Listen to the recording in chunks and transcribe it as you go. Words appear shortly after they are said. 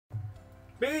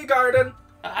Bee garden.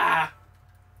 Ah!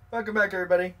 Welcome back,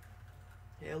 everybody.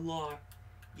 Hello.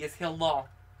 Yes, hello.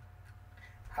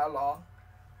 How long?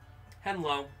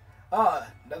 Hello.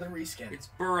 Another reskin. It's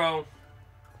Burrow.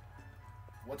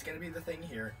 What's gonna be the thing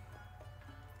here?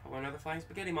 Oh, another flying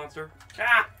spaghetti monster.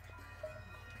 Ah!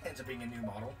 Ends up being a new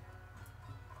model.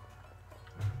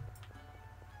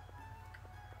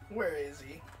 Where is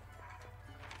he?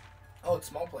 Oh, it's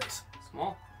small place.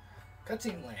 Small.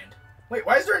 Cutscene land. Wait,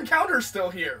 why is there encounters still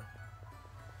here?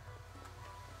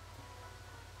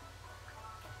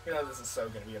 You know this is so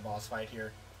gonna be a boss fight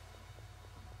here.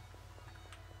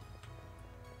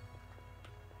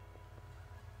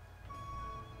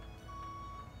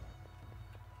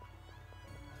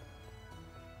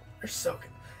 They're so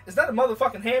good. Is that a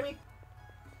motherfucking hammy?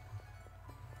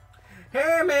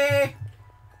 Hammy!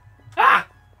 Ah!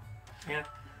 Yeah.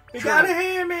 We got a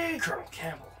hammy! Colonel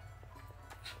Campbell.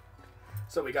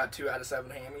 So we got 2 out of 7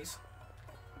 hammies.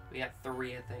 We got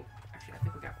 3, I think. Actually, I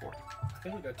think we got 4. I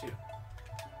think we got 2.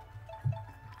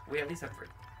 We at least have 3.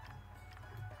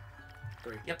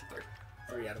 3. Yep, 3.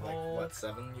 3 out of like, what,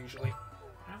 7 usually?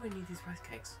 Why do we need these rice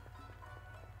cakes?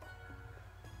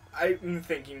 I'm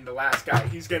thinking the last guy,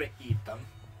 he's gonna eat them.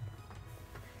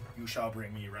 You shall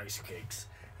bring me rice cakes.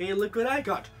 Hey, look what I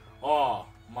got. Oh,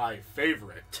 my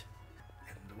favorite.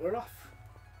 And we're off.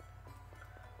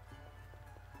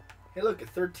 Hey, look, a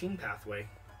 13 pathway.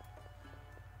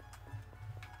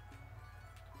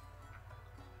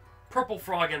 Purple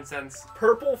frog incense.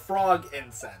 Purple frog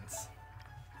incense.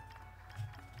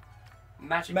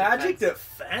 Magic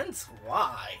defense?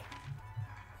 Why?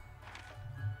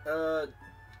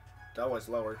 That was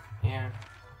lower. Yeah.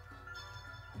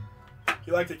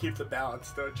 You like to keep the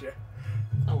balance, don't you?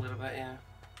 A little bit, yeah.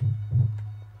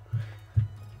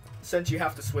 Since you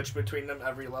have to switch between them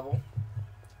every level.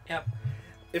 Yep.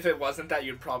 If it wasn't that,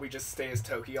 you'd probably just stay as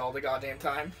Toki all the goddamn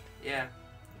time. Yeah.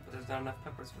 But there's not enough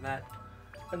peppers for that.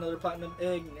 Another platinum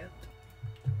egg net.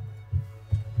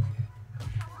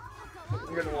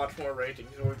 I'm gonna watch more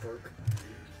ratings. Work.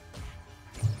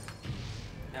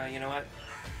 No, you know what?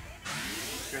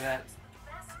 Screw that.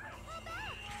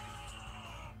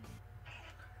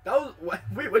 That was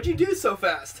wait. What'd you do so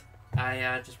fast?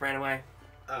 I just ran away.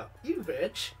 Oh, you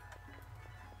bitch!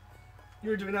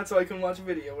 You were doing that so I can watch a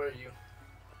video, weren't you?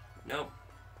 Nope.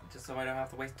 Just so I don't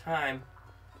have to waste time.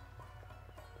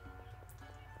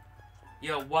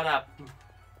 Yo, what up?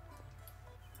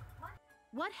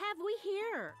 What have we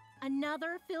here?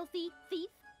 Another filthy thief?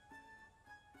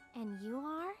 And you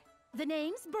are? The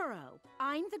name's Burrow.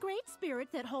 I'm the great spirit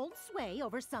that holds sway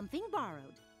over something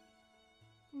borrowed.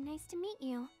 Nice to meet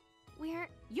you.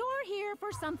 You're here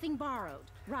for something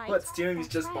borrowed, right? What, stealing is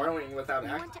That's just right. borrowing without We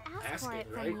want to ask for asking, it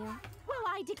from right? you. Well,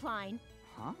 I decline.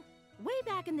 Huh? Way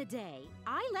back in the day,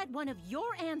 I let one of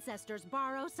your ancestors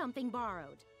borrow something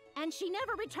borrowed, and she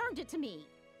never returned it to me.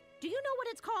 Do you know what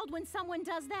it's called when someone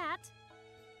does that?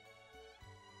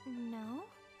 No?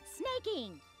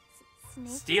 Snaking! Snake?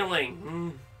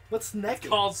 Stealing. What's next? It's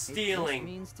called It just stealing.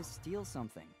 means to steal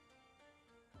something.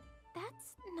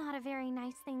 That's not a very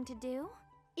nice thing to do.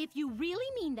 If you really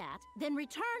mean that, then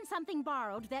return something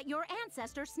borrowed that your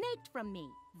ancestor snaked from me.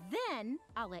 Then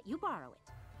I'll let you borrow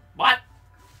it. What?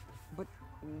 But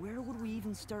where would we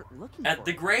even start looking At for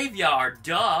the it? graveyard,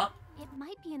 duh. It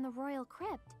might be in the royal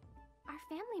crypt. Our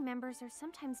family members are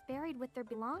sometimes buried with their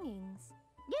belongings.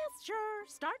 Yes, sure.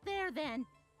 Start there then.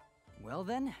 Well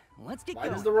then, let's get Why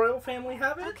going. does the royal family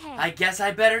have it? Okay. I guess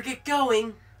I better get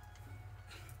going.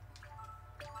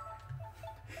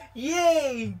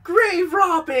 Yay! Grave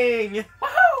robbing!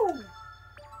 Woohoo!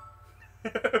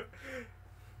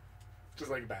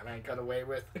 Just like Batman got away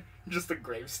with. Just a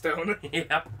gravestone.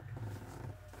 Yep.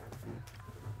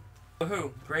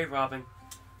 Woohoo, grave robbing.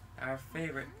 Our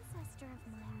favorite. Ancestor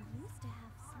of mine used to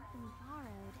have something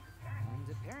borrowed. And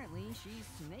apparently she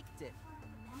snaked it.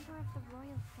 A member of the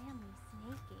royal family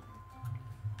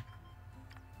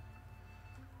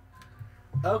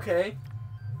snaking. Okay.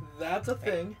 That's a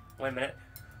thing. Wait a minute.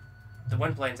 The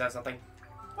wind planes have something.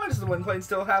 Why does the wind plane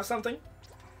still have something?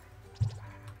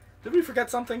 Did we forget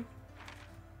something?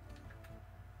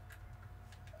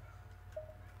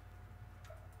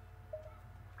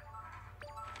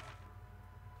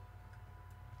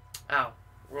 Ow.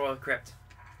 Royal Crypt.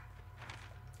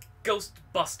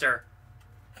 Ghostbuster.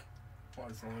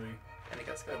 Honestly. I think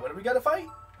that's Wait, good. what do we gotta fight?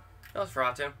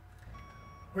 Nosferatu.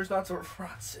 Where's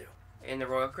Natsuratsu? In the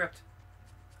Royal Crypt.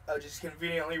 Oh, just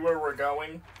conveniently where we're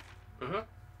going? Mm-hmm.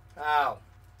 Ow.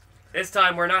 This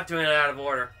time we're not doing it out of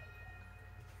order.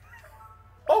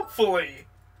 Hopefully!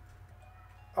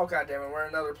 Oh goddammit, we're in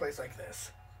another place like this.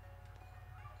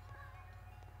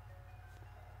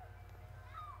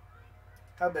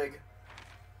 How big?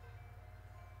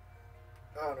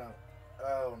 Oh no.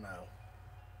 Oh no.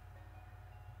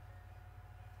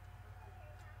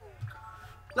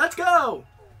 Let's go!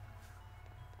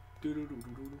 Oh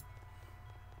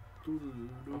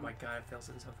my god, it fills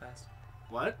in so fast.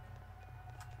 What?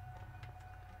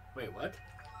 Wait, what?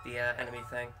 The enemy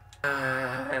thing.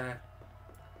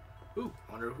 Ooh,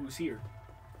 wonder who's here.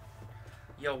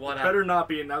 Yo, what up? Better not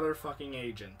be another fucking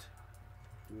agent.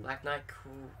 Black Knight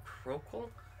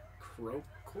Crocal? Crocal?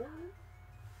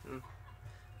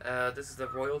 This is the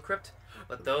Royal Crypt.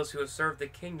 Let those who have served the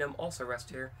kingdom also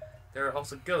rest here. There are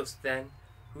also ghosts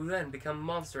who then become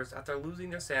monsters after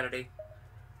losing their sanity.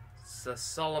 The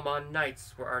Solomon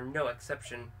Knights are no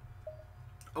exception.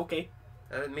 Okay.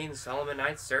 Does that mean Solomon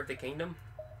Knights served the kingdom?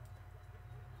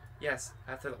 Yes,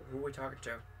 after who are we talking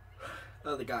to?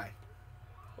 Oh, the guy.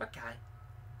 What guy?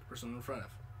 The person in front of.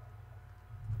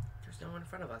 There's no one in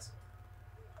front of us.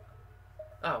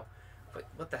 Oh, but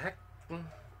what the heck? You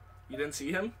didn't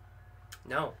see him?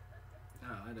 No. No,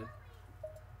 I did.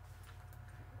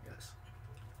 Yes.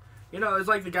 You know, it's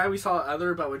like the guy we saw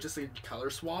other, but with just a color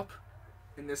swap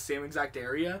in this same exact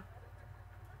area.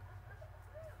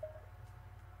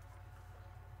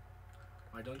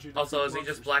 Why don't you? Also, is he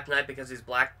just Black Knight because he's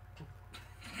black?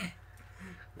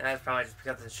 Nah, it's probably just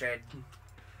because of the shade.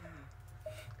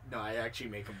 No, I actually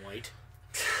make him white.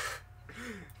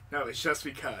 No, it's just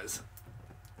because.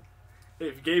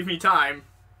 If you gave me time.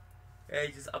 Yeah,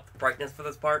 you just up the brightness for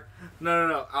this part.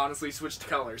 No. Honestly, switch the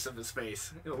colors of his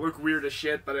face. It'll look weird as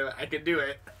shit, but I could do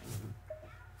it.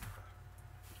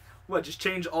 What, just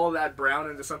change all that brown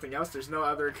into something else? There's no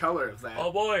other color of that.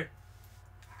 Oh boy!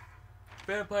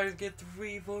 Vampires get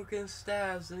 3 Vulcan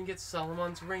staves and get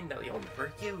Solomon's ring that you'll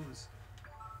never use.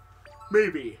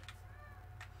 Maybe.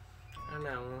 I don't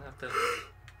know, we'll have to...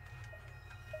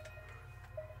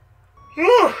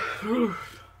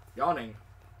 Yawning.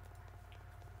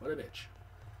 What a bitch.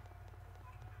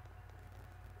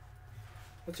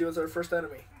 Let's see, what's our first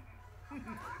enemy?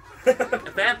 A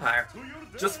vampire!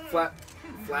 Just flat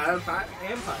vampire.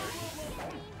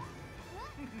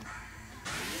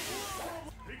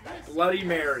 Bloody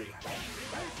Mary.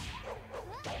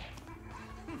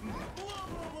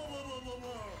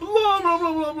 Blah, blah,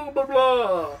 blah, blah, blah, blah,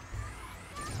 blah.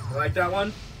 You like that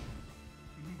one?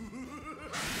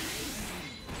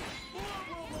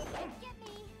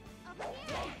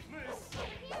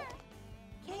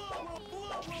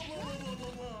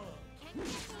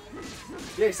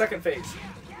 Yay, second phase.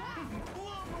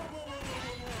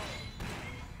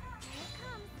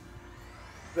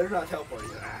 Better not teleport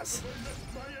your ass.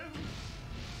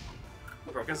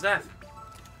 Broken staff.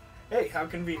 Hey, how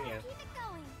convenient. Keep it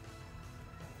going.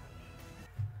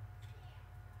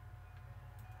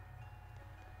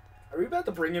 Are we about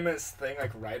to bring him his thing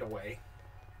like right away?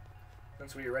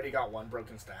 Since we already got one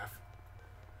broken staff.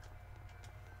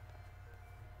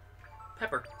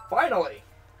 Pepper. Finally!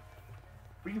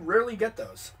 We rarely get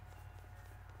those.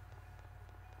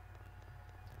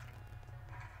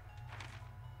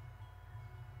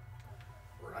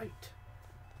 Right.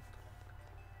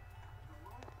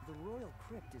 The Royal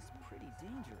Crypt is pretty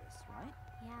dangerous, right?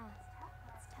 Yeah,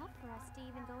 it's tough for us to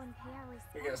even go and pay our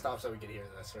respects. You're gonna stop so we can hear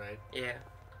this, right? Yeah.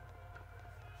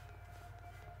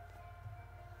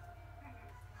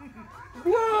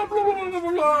 Blah, blah, blah, blah,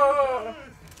 blah, blah.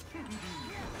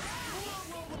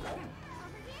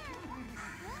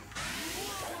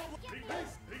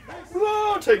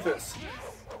 Blah, take this.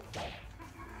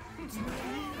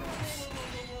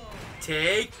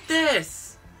 Take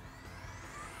this!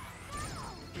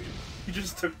 He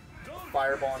just took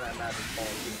fireball and that magic ball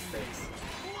to his face.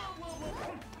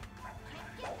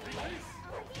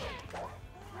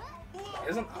 He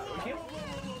doesn't auto heal?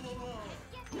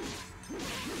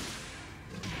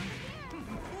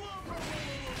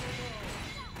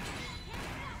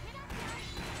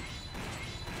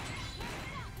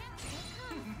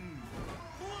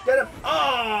 Get him!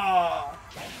 Ah!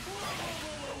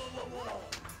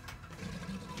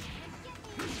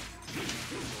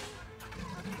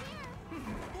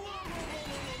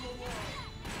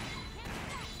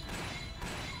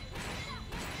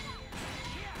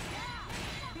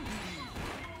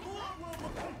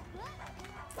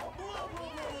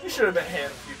 You should have been hit a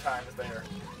few times there.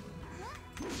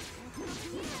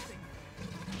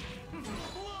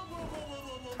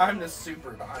 Time to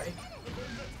super die.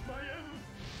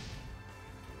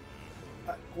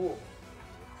 Cool.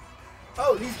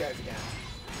 Oh, these guys again.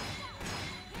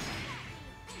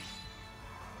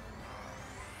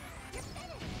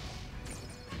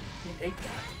 He ate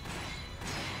that.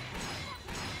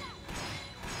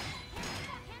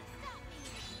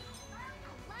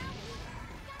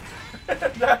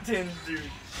 That didn't do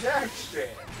jack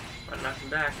shit. I knocked him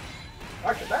back.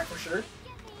 Knocked it back for sure.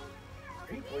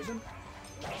 Are you poisoned?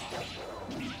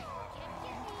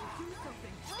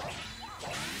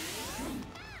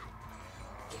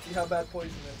 See how bad poison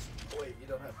is? Oh, wait, you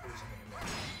don't have poison anymore.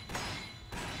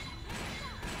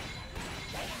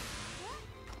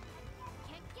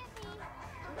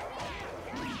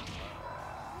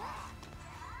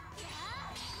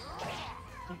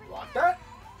 You blocked that?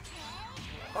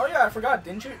 Oh yeah, I forgot,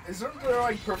 didn't you? Isn't there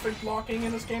like perfect blocking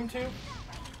in this game too?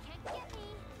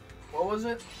 What was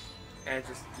it? And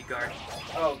just you guard.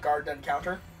 Oh, guard then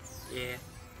counter? Yeah.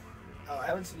 Oh, I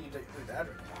haven't seen you do that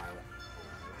in a while.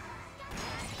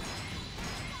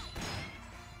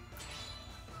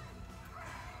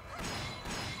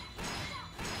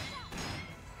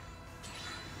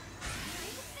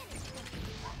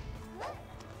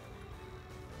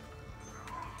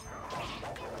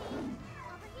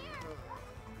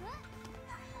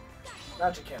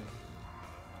 Magic him.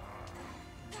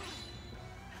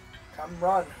 Come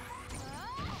run.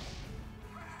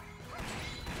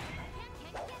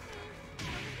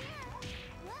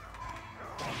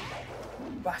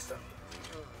 Blast him.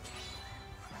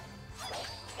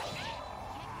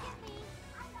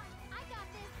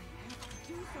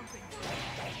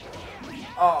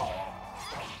 Oh.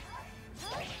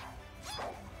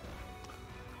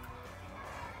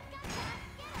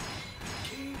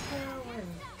 Keep going.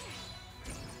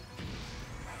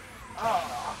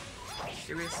 Oh.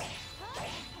 Serious?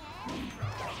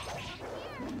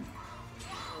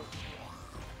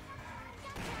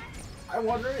 I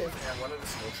wonder if one of the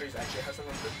skill trees actually has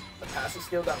a passive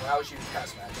skill that allows you to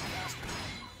cast magic faster.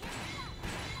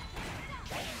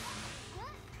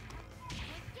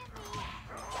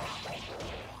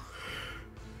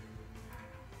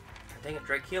 Dang it,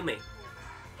 Drake, heal me.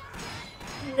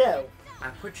 No. I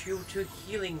put you to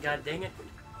healing, god dang it.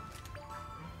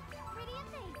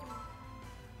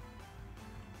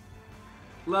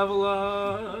 Level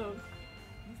up.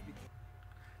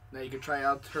 Now you can try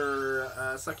out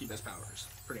her succubus powers,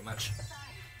 pretty much.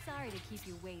 Sorry to keep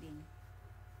you waiting.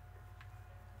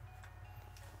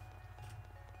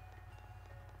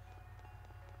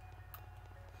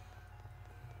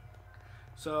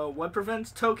 So, what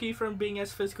prevents Toki from being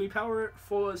as physically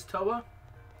powerful as Toa?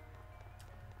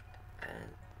 And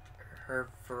her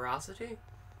ferocity?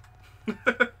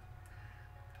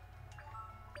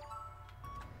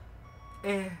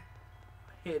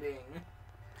 Hitting.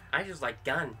 I just like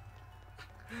gun.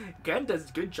 Gun does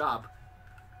a good job.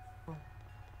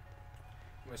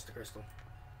 Missed the crystal.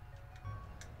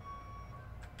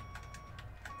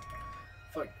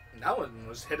 Fuck, that one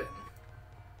was hidden.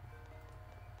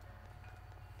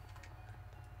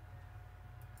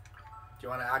 Do you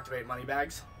want to activate money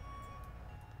bags?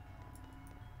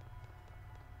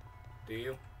 Do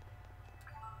you?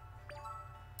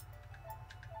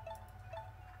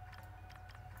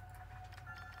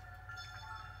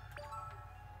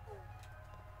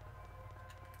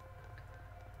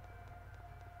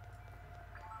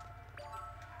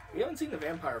 We haven't seen the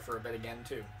vampire for a bit again,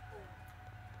 too.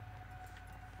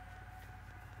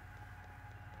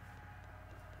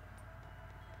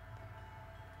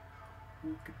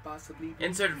 Who could possibly be?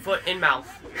 Insert foot in mouth.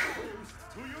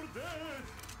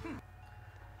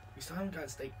 We still haven't got a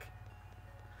steak.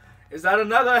 Is that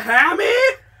another hammy?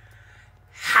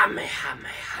 Hammy, hammy,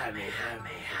 hammy, hammy,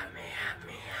 hammy,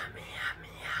 hammy, hammy,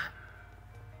 hammy, ham.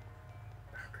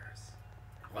 Burgers.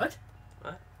 What?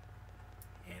 What?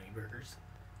 Hammy burgers.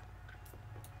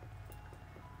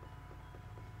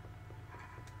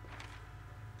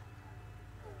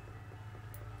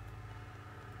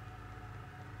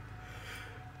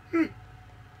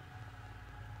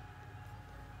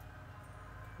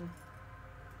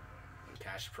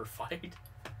 Cash per fight.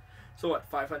 So what?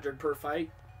 500 per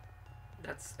fight?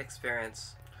 That's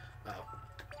experience. Oh.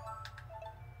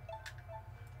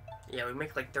 Yeah, we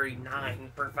make like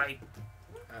 39 per fight.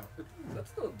 Oh, that's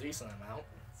still a decent amount.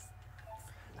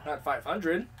 Not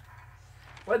 500.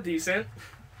 What decent?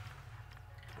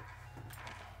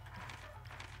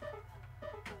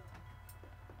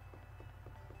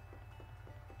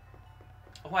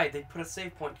 Oh, why? They put a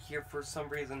save point here for some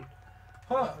reason.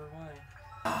 Huh. Why?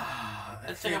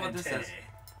 Let's check out what this is.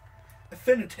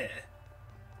 Affinity.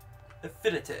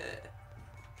 Affinity.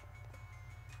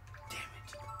 Damn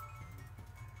it.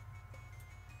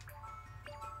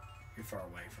 You're far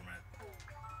away from it.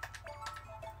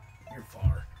 You're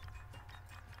far.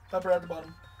 Pepper at the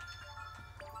bottom.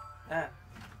 Ah,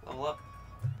 level up.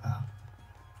 Ah.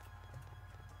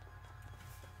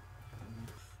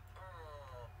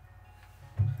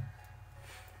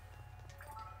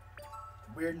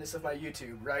 weirdness of my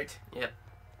YouTube, right? Yep.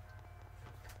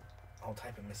 All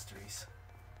type of mysteries.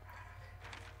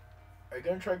 Are you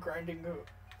gonna try grinding?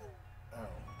 Oh.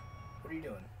 What are you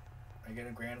doing? Are you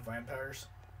gonna grind vampires?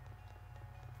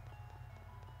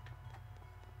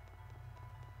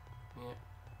 Yeah.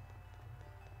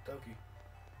 Doki.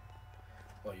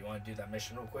 Well, you want to do that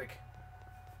mission real quick?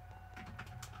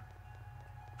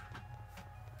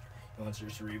 You want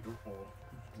your cerebral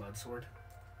blood sword?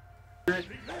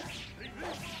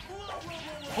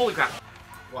 Holy crap!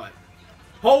 What?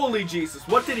 Holy Jesus!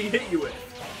 What did he hit you with?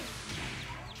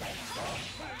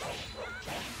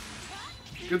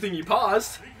 Good thing you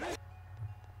paused.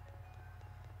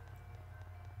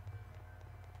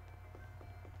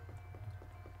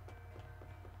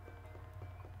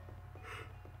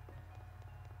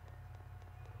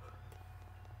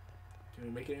 Did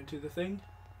we make it into the thing?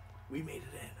 We made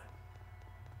it in.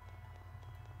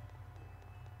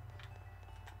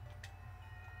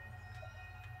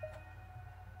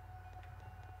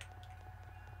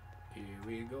 Here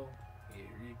we go. Here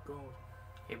we go.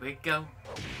 Here we go.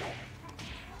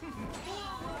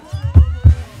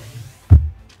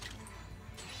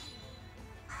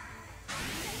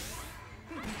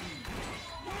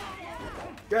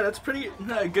 Yeah, that's pretty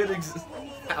good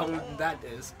how that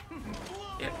is.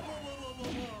 Yep.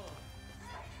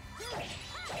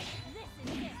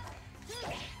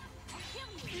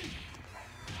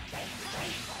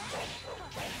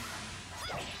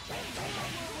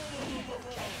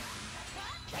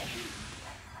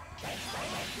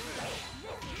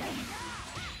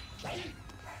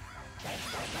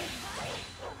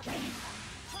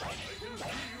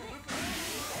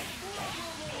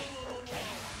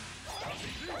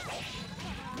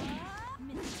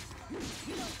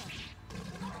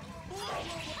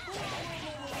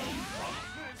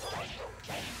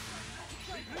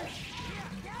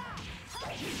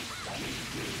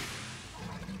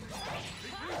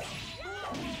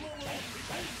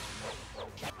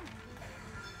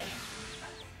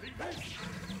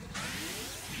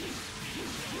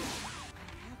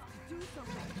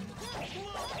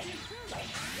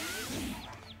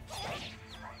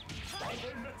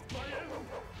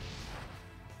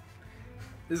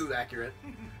 This is accurate.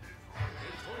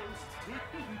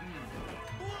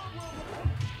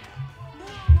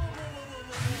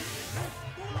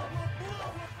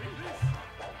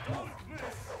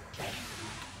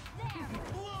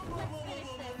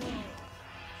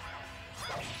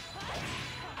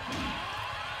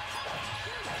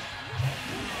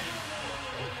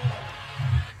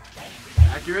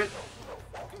 Accurate?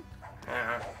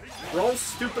 We're all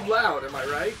stupid loud, am I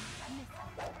right?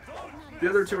 The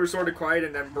other two are sort of quiet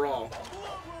and then brawl.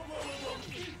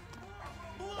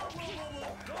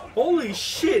 Holy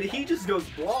shit, he just goes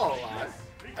brawl a lot.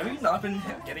 Have you not been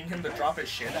getting him to drop his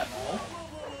shit at all?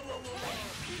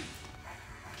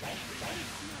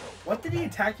 What did he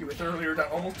attack you with earlier that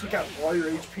almost took out all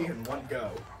your HP in one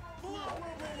go?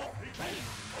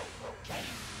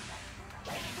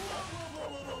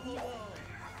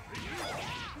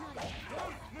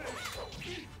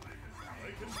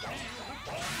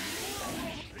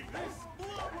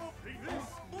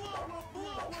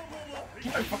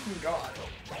 My fucking god.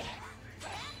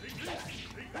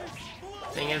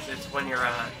 Thing is, it's when you're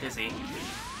dizzy.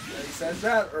 Yeah, he says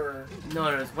that, or? No,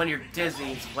 it's when you're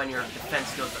dizzy, it's when your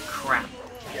defense goes to crap.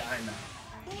 Yeah, I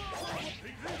know.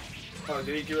 Oh,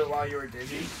 did he do it while you were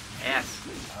dizzy? Yes.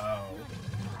 Oh.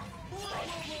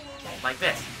 Like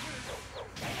this.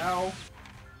 Ow.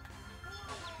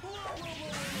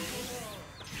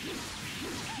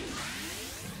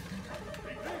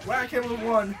 Whack him with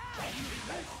one.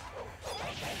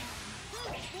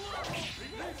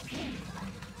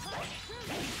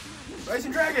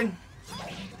 Rising Dragon!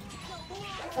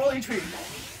 Full HP!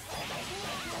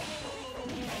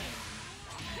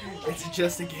 It's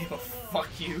just a game of fuck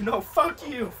you. No, fuck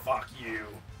you! Fuck you!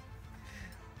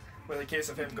 For the case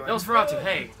of him going... Nosferatu,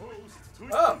 hey!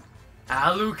 Oh!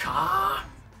 Alucard!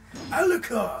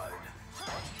 Alucard!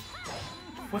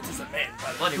 What is a man?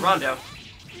 Bloody Rondo.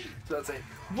 So I'd say,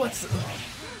 what's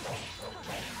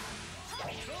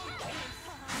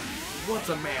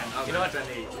a man other You know what? than a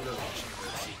little chamber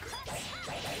of secrets?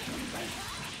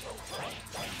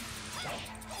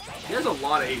 He has a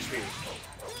lot of HP.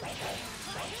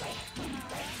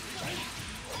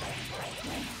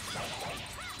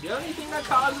 Do you have anything that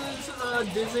causes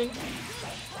dizzying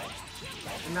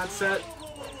in that set?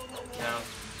 No.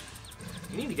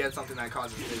 You need to get something that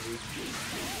causes dizzy.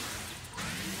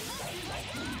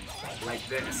 Like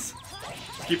this.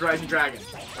 Just keep Rising Dragon.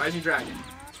 Rising Dragon.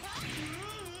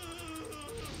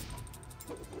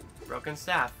 Broken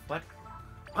staff. What?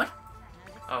 What?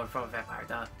 Oh, from a vampire,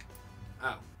 duh. Oh.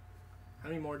 How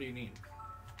many more do you need?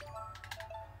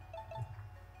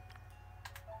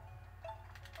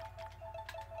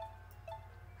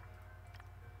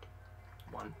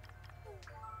 One.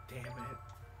 Damn it.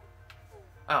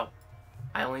 Oh.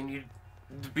 I only need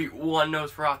to beat one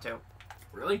Nosferatu.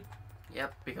 Really?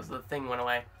 Yep, because the thing went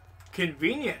away.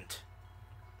 Convenient.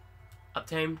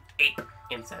 Obtain 8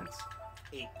 incense.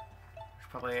 8. Which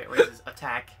probably raises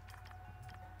attack.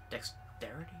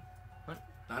 Dexterity? What?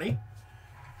 Nani?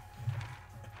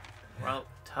 Well,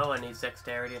 Toa needs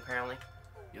dexterity apparently.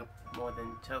 Yep. More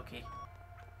than Toki.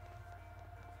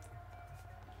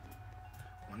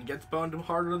 One gets boned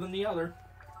harder than the other.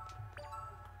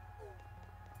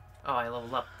 Oh, I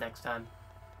leveled up next time.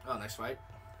 Oh, next fight?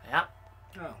 Yep.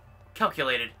 Oh.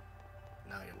 Calculated.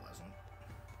 No, it wasn't.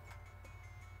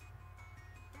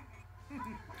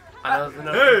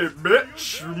 Hey,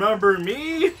 bitch! Remember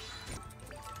me?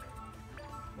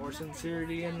 More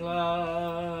sincerity and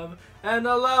love, and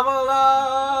a level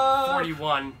up!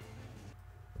 41.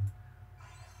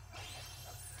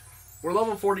 We're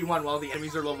level 41 while the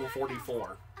enemies are level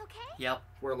 44. Okay. Yep.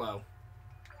 We're low.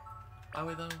 Are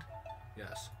we though?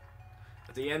 Yes.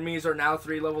 If the enemies are now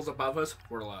 3 levels above us,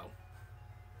 we're low.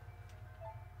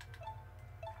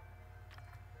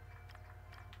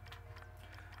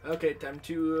 Okay, time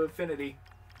to affinity.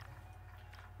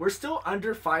 We're still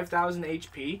under 5,000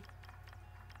 HP.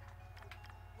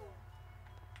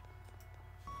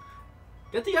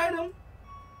 Get the item.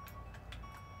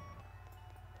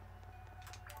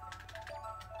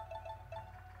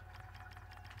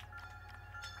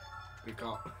 Good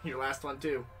call. Your last one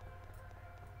too.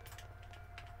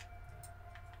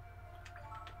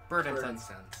 Bird Bird incense.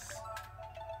 incense.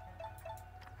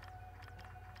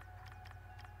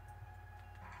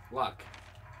 Luck.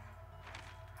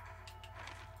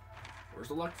 Where's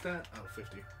the luck stat? Oh,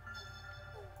 50.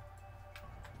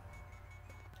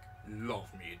 Love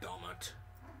me, Dommit.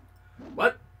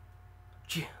 What?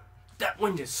 Gee, that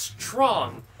wind is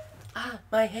strong. Ah,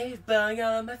 my hair's blowing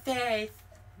on my face.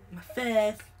 My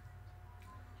face.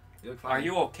 You look fine. Are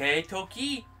you okay,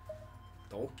 Toki?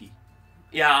 Doki.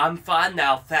 Yeah, I'm fine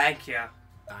now, thank you.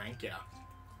 Thank ya.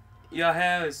 Your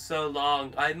hair is so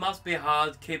long. It must be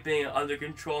hard keeping it under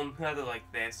control in weather like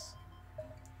this.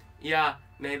 Yeah,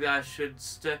 maybe I should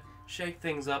shake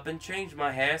things up and change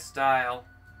my hairstyle.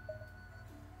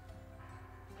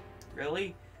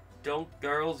 Really? Don't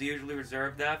girls usually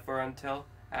reserve that for until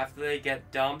after they get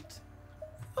dumped?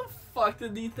 Where the fuck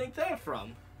did you think that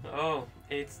from? Oh,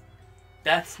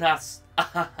 that's not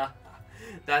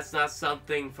that's not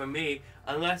something for me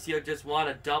unless you just want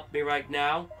to dump me right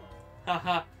now.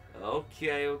 Haha.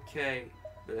 Okay.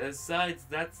 Besides,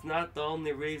 that's not the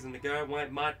only reason the girl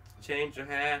might change her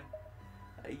hair.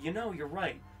 You know, you're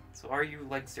right. So are you,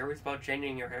 like, serious about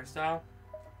changing your hairstyle?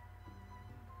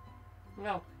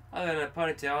 Well, other than a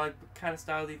ponytail, what kind of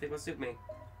style do you think will suit me?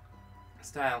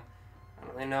 Style. I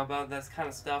don't really know about that kind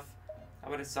of stuff. How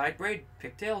about a side braid,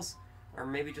 pigtails, or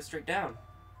maybe just straight down?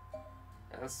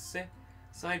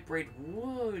 Side braid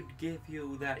would give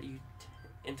you that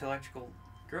intellectual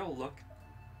girl look.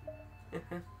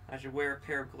 I should wear a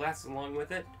pair of glasses along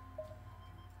with it.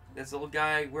 This old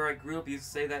guy where I grew up used to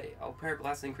say that a pair of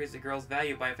glasses increases a girl's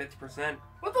value by 50%.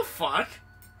 What the fuck?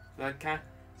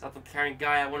 It's not the kind of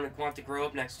guy I wouldn't want to grow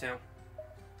up next to.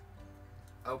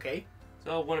 Okay.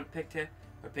 So wouldn't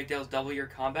pigtails double your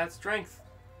combat strength?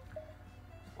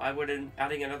 Why would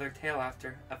adding another tail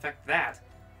after affect that?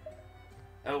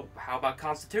 Oh, how about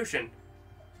Constitution?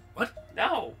 What?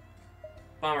 No!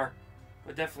 Bummer.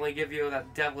 Would definitely give you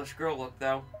that devilish girl look,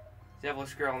 though.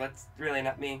 Devilish girl, that's really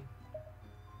not me.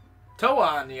 Toa,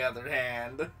 on the other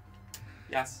hand.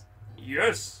 Yes.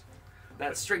 Yes!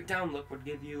 That straight down look would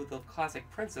give you the classic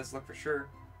princess look for sure.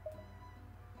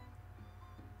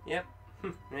 Yep.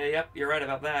 Yeah, yep, you're right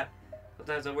about that.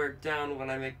 Sometimes I wear it down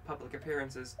when I make public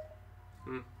appearances.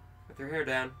 With your hair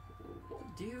down.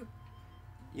 Do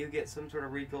you get some sort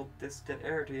of regal, distant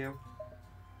air to you?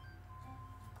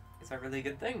 Is that really a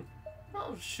good thing?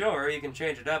 Well, sure, you can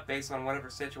change it up based on whatever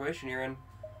situation you're in.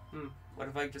 What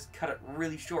if I just cut it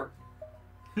really short?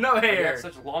 No I hair. got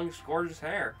such long, gorgeous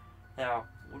hair. Now,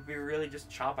 would we really just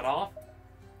chop it off?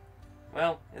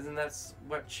 Well, isn't that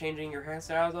what changing your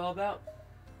hairstyle is all about?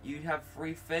 You have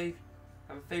a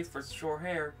face for short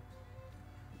hair.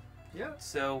 Yeah.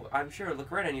 So, I'm sure it'll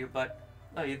look right on you, but...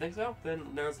 Oh, you think so? Then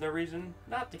there's no reason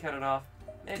not to cut it off.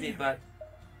 Maybe, but...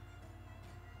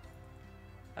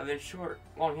 Having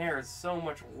long hair is so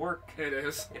much work. It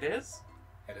is. It is?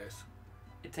 It is.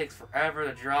 It takes forever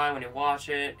to dry when you wash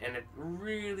it, and it's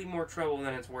really more trouble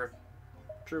than it's worth.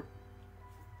 True.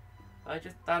 I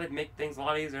just thought it'd make things a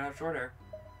lot easier to have short hair.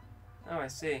 Oh, I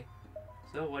see.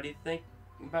 So what do you think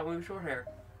about moving short hair?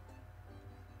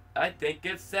 I think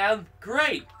it sounds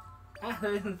great! I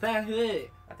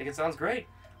think it sounds great.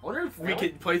 I wonder if we Really?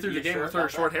 could play through the You game sure with her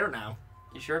about short that? hair now.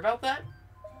 You sure about that?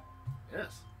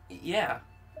 Yes. Yeah.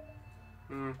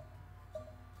 Hmm.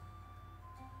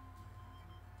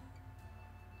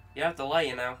 You have to lie,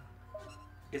 you know.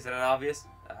 Isn't it obvious?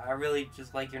 I really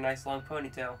just like your nice long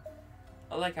ponytail.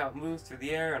 I like how it moves through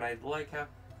the air, and I like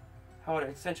how it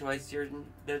accentuates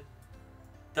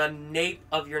the nape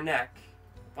of your neck.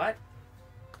 What?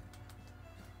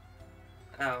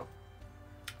 Oh.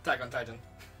 Attack on Titan.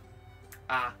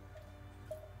 Ah.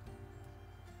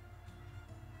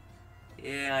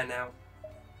 Yeah, I know.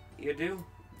 You do?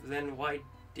 Then why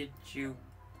did you...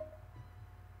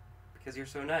 Because you're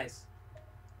so nice.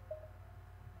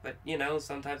 But, you know,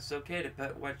 sometimes it's okay to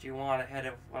put what you want ahead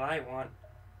of what I want.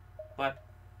 But,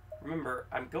 remember,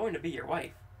 I'm going to be your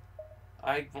wife.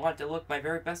 I want to look my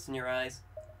very best in your eyes.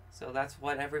 So that's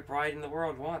what every bride in the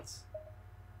world wants.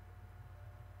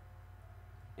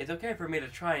 It's okay for me to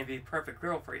try and be a perfect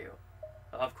girl for you.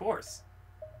 Of course.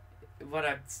 But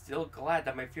I'm still glad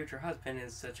that my future husband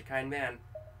is such a kind man.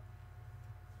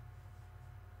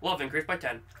 Love increased by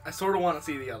 10. I sort of want to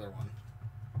see the other one.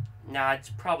 Nah, it's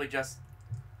probably just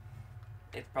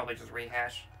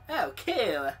rehash. Oh,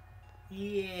 cool.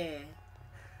 Yeah.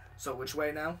 So which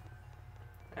way now?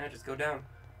 Just go down.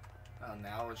 Oh,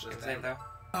 now it's just Save down. though.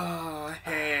 Oh,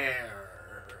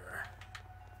 hair.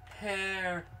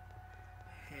 Hair.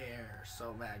 Hair.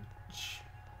 So much.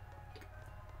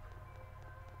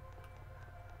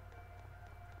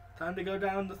 Time to go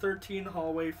down the 13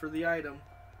 hallway for the item.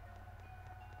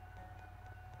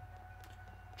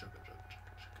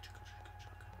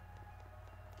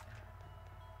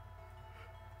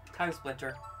 Time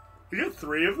splinter. You get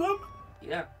 3 of them?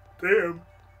 Yeah. Damn.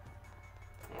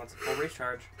 What's a full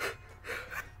recharge?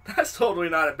 That's totally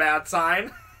not a bad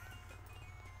sign.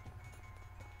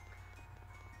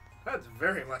 That's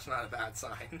very much not a bad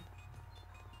sign.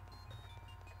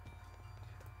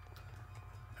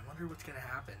 I wonder what's gonna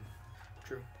happen.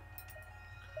 True.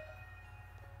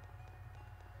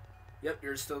 Yep,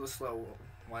 you're still the slow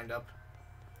wind up.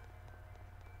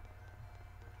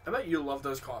 I bet you love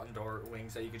those cotton door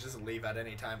wings that you could just leave at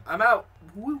any time. I'm out.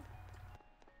 Woo.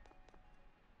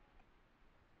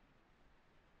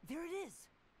 There it is.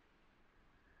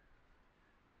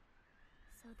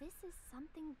 So this is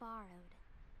something borrowed.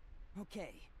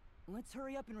 Okay, let's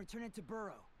hurry up and return it to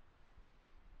Burrow.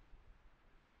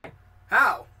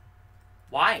 How?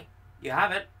 Why? You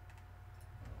have it.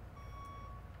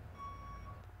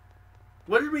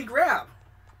 What did we grab?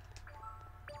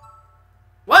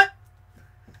 What?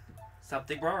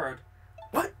 Something borrowed.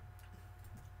 What?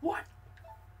 What?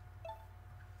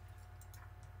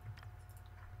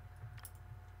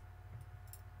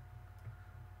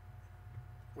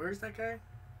 Where's that guy?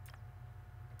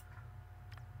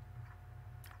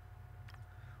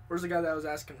 Where's the guy that was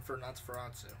asking for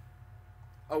Nosferatu?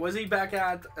 Oh, was he back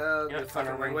at the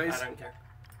fucking runways? I don't care.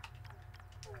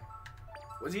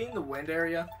 Was he in the wind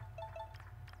area?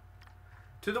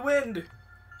 To the wind!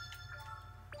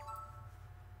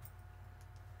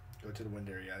 Go to the wind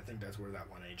area. I think that's where that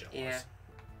one agent was.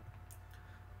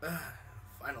 Yeah.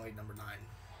 Finally, number 9.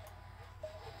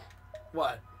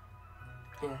 What?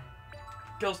 Yeah.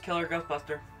 Ghost killer,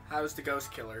 Ghostbuster. How's the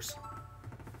ghost killers?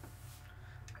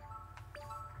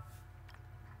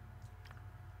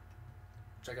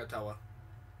 Check out Toa.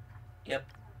 Yep.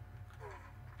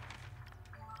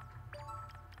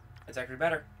 It's actually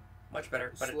better. Much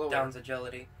better. But Slower. it downs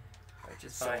agility. Which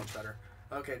is So fine. much better.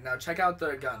 Okay, now check out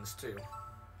the guns too.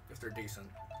 If they're decent.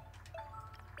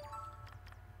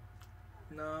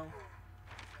 No.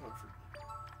 Look for...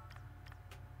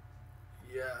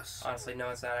 Yes. Honestly, no,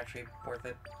 it's not actually worth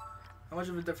it. How much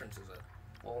of a difference is it?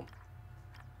 Well,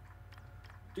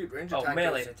 Dude, range attack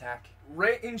melee goes, attack.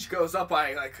 range goes up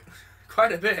by like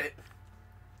quite a bit.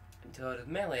 Until it is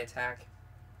melee attack.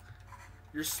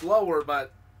 You're slower,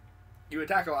 but you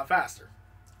attack a lot faster.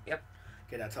 Yep.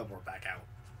 Okay, now teleport back out.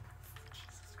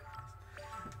 Jesus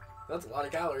Christ. That's a lot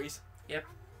of calories. Yep.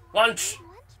 Lunch!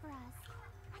 Lunch for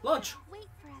us. Lunch! Wait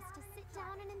for us to sit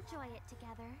down and enjoy it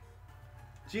together.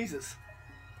 Jesus.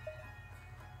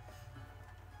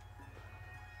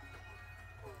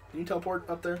 Can you teleport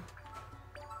up there?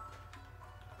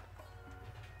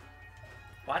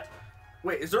 What?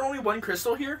 Wait, is there only one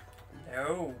crystal here?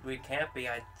 No, it can't be.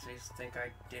 I just think I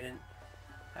didn't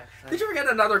actually. Did you forget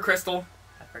another crystal?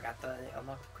 I forgot the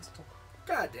unlock crystal.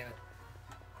 God damn it.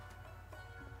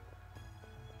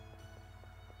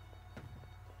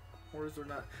 Or is there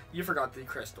not? You forgot the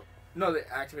crystal. No, they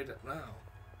activated. No.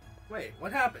 Wait,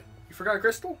 what happened? You forgot a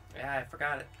crystal? Yeah, I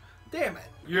forgot it. Damn it!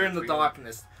 You're in the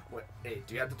darkness. What? Hey,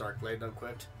 do you have the dark blade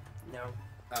equipped? No.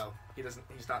 Oh, he doesn't.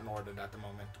 He's not in order at the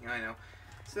moment. I know.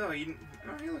 So you.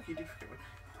 Oh, you look. You did forget one.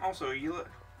 Also, you look.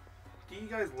 Do you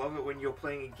guys love it when you're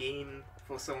playing a game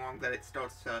for so long that it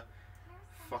starts to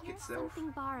fuck Here's itself?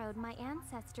 something borrowed my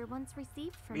ancestor once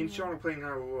received from Me and you. Sean are playing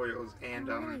our Royals, and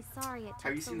I'm really sorry it took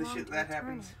have you so seen the long shit to that return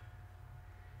happens?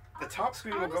 it. The top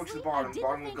screen will go to the Honestly, bottom, I didn't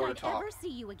bottom will think go to I'd top. ever see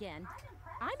you again.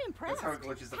 I'm impressed. That's how it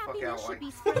glitches the fuck Happiness out, should like.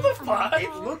 be spread What the among fuck? It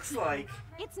all looks people. like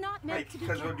It's not meant to be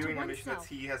because we're kept to doing our mission that oneself.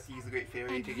 he has to use the Great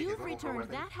Fairy And to get his you've level 4 returned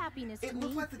weapon. that happiness to It me.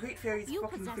 looked like the Great Fairy's You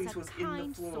fucking possess face a was in the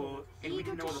kind floor, soul, and we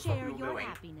eager didn't know to where the fuck share we were your going.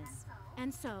 happiness.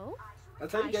 And so,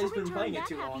 That's how I you shall guys been return playing it that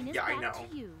too long. happiness Yeah, I back know.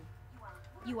 to you.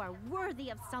 You are worthy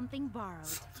of something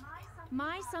borrowed.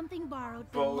 My something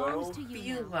borrowed belongs to you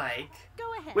Feel now. like.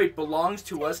 Go ahead. Wait, belongs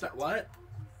to us? Not what?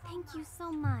 Thank you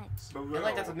so much. I feel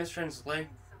like that's a mistranslation.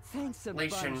 Thanks a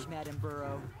Lation. bunch, Madam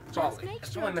Burrow. Just Probably. make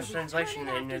It's sure probably a to return mistranslation,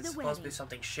 it and after it's the supposed to be wedding.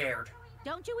 something shared.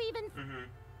 Don't you even? Mm-hmm.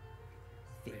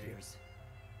 Figures.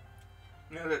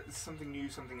 No, that's something new,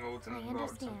 something old, something I about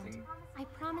understand. something, I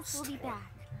promise we'll be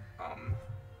back.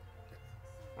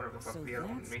 whatever the fuck So the other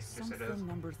one that's Mason just said is. something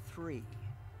number 3.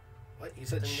 What? You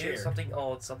said Something new, shared. something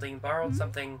old, something borrowed,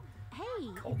 something Hey,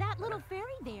 Cool. that little fairy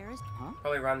there is.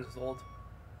 probably rhymes with old.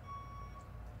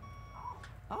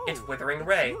 Oh, It's Withering it's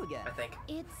Ray, you again. I think.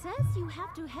 It says you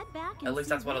have to head back and At least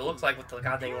see that's what it Ray. looks like with the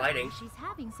goddamn Apparently lighting. She's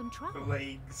having some The trouble.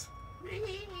 legs.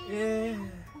 Yeah.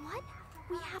 What?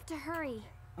 We have to hurry.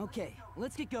 Okay,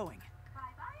 let's get going.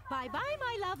 Bye bye,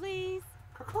 my lovelies.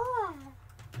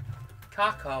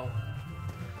 Kako.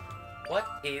 What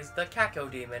is the Kako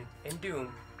demon in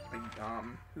Doom?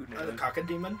 Who The knows?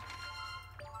 cockademon?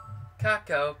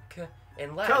 Kako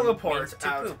in Latin Teleport means to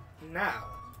out poop. now.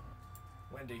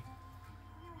 Wendy.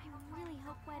 I really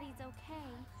hope Weddy's okay.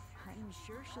 I'm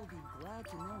sure she'll be glad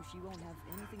to know she won't have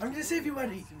anything I'm to gonna save you, worry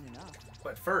about Wendy. soon enough.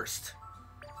 But first,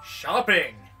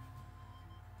 shopping.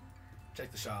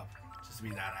 Check the shop. Just to be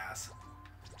that ass.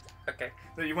 Okay.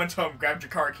 Then you went home, grabbed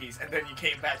your car keys, and then you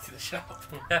came back to the shop.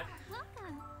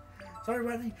 Welcome. Sorry,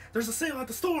 Wendy. There's a sale at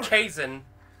the store. Kaizen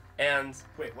and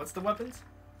Wait, what's the weapons?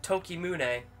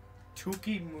 Tokimune,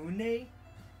 Tukimune?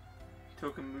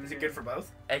 Token Is it good for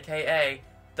both? aka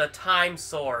the Time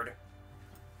Sword.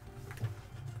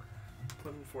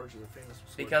 Clement Forge is a famous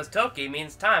sword. Because Toki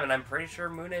means time, and I'm pretty sure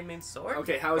Mune means sword.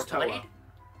 Okay, how is Or blade? Toa?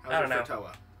 How's I don't it know. for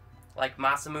Toa? Like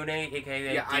Masamune,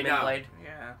 aka Yeah, I Demon know. Blade.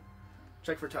 Yeah.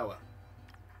 Check for Toa.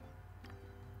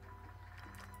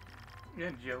 Yeah,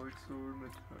 Jelly Sword,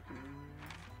 with fucking...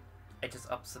 It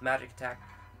just ups the magic attack.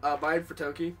 Buy it for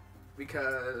Toki,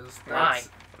 because Why? that's...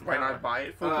 Why not buy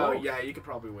it for Oh, both? yeah, you could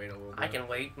probably wait a little bit. I can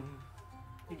wait.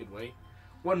 You could wait.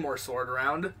 One more sword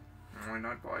round. Why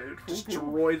not buy it for both?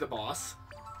 Destroy the boss.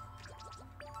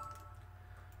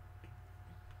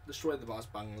 Destroy the boss,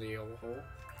 Banglio.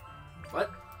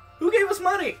 What? Who gave us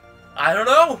money? I don't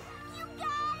know. You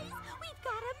guys, we've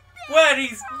got him. When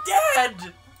he's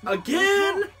dead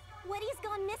Again? Weddy's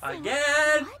gone missing.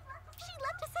 again, What? She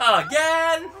left us a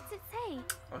again, What's it say?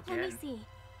 Let me Again. see.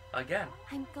 again.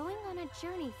 I'm going on a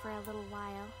journey for a little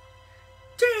while.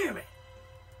 Damn it!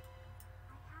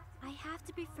 I have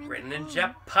to befriend Written the in golem.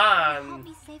 Help Japan.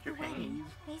 me save the Japanese. wedding.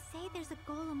 They say there's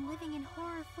a golem living in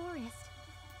Horror Forest,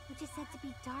 which is said to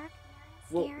be dark,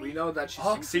 Well, scary, we know that she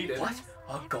Oh, succeeded. what?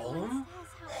 A golem?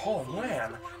 Oh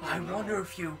man, I wonder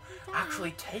if you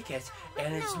actually take it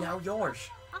and it's now yours.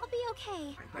 I'll be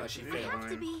okay. No, she I failed. have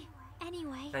to be.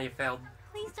 Anyway, Now you failed.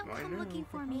 please don't I come know. looking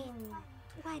for me.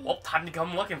 Weddy. Well, time to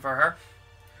come looking for her.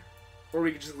 Or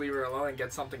we could just leave her alone and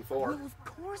get something for Well, her. of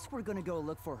course we're gonna go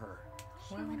look for her.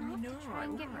 She went off to try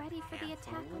and get ready for the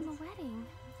attack on the wedding.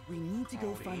 We need to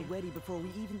go Howdy. find Weddy before we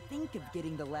even think of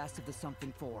getting the last of the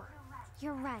something for.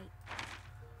 You're right.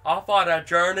 Off on a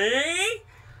journey.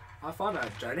 Have fun,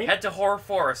 Journey. Head to Horror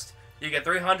Forest. You get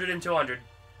 300 and 200.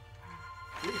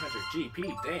 300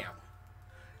 GP, damn.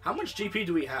 How much GP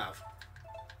do we have?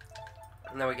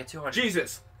 And then we get 200.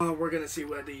 Jesus! We're gonna see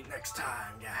Wendy next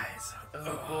time, guys.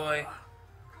 Oh boy.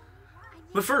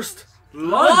 But first,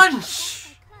 lunch!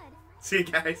 Lunch! See you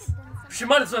guys. She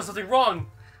might have done something wrong,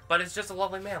 but it's just a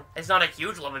lovely meal. It's not a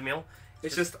huge lovely meal.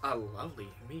 It's just a lovely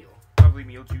meal. Lovely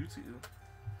meal jutsu.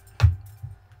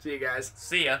 See you guys.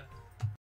 See ya.